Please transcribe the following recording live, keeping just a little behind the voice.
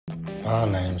My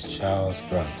name's Charles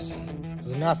Bronson. There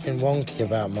was nothing wonky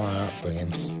about my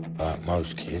upbringing. Like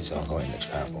most kids, I got into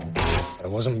trouble. But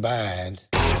it wasn't bad.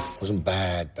 It wasn't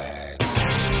bad. And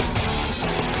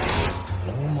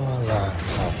all my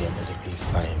life, I've wanted to be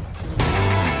famous.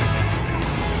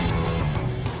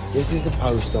 This is the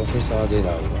post office I did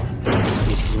over.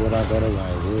 This is what I got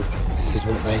away with. This is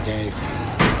what they gave me.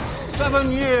 7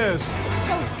 years.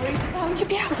 Don't worry, son. You'll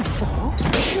be out in 4.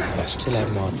 But I still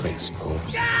have my principles.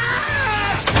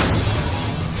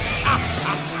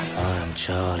 I am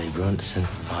Charlie Bronson.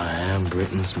 I am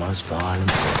Britain's most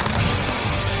violent.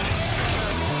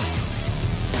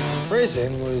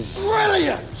 Prison was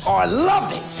Brilliant! I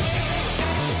loved it.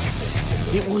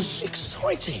 It was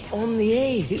exciting, on the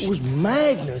edge. It was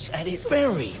madness at its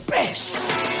very best.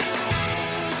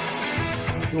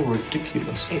 You're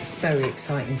ridiculous. It's very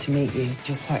exciting to meet you.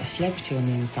 You're quite a celebrity on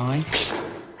the inside.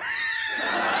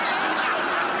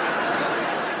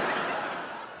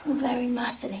 You're very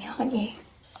muscly, aren't you?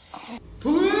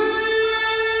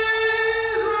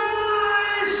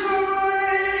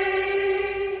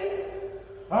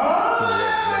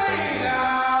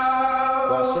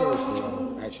 Well,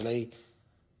 seriously, actually,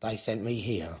 they sent me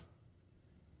here.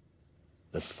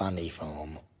 The funny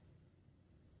farm.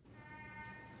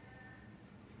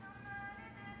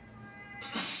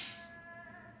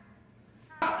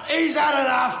 He's had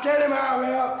enough. Get him out of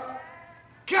here.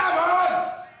 Come on!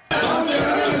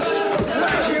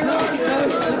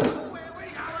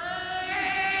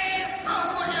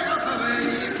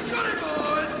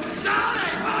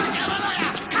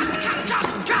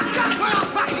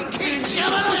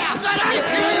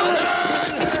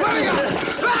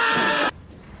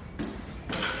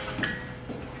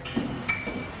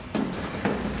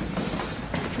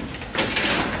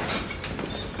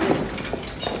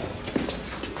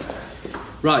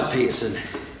 Right, Peterson.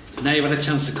 Now you've had a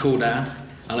chance to cool down,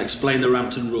 I'll explain the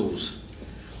Rampton rules.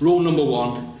 Rule number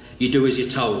 1, you do as you're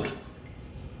told.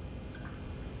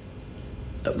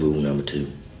 Rule number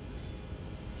 2.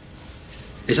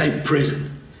 This ain't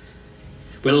prison.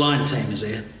 We're lion tamers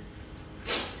here.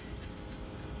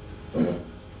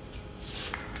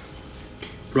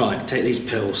 Right, take these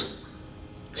pills.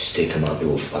 Stick 'em up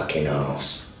your fucking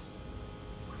arse.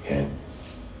 Yeah?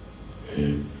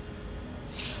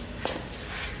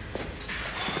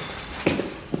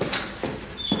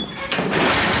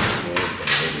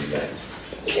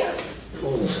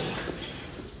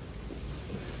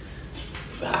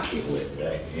 Fucking whip,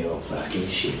 right? You're fucking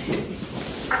shitty.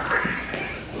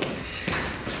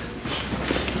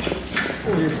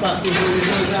 Oh, you fucking really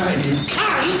know that, you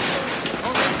cunt!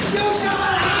 You shut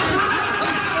up!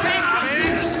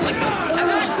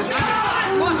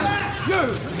 You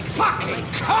fucking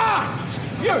cunt!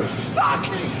 You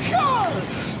fucking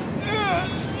cunt!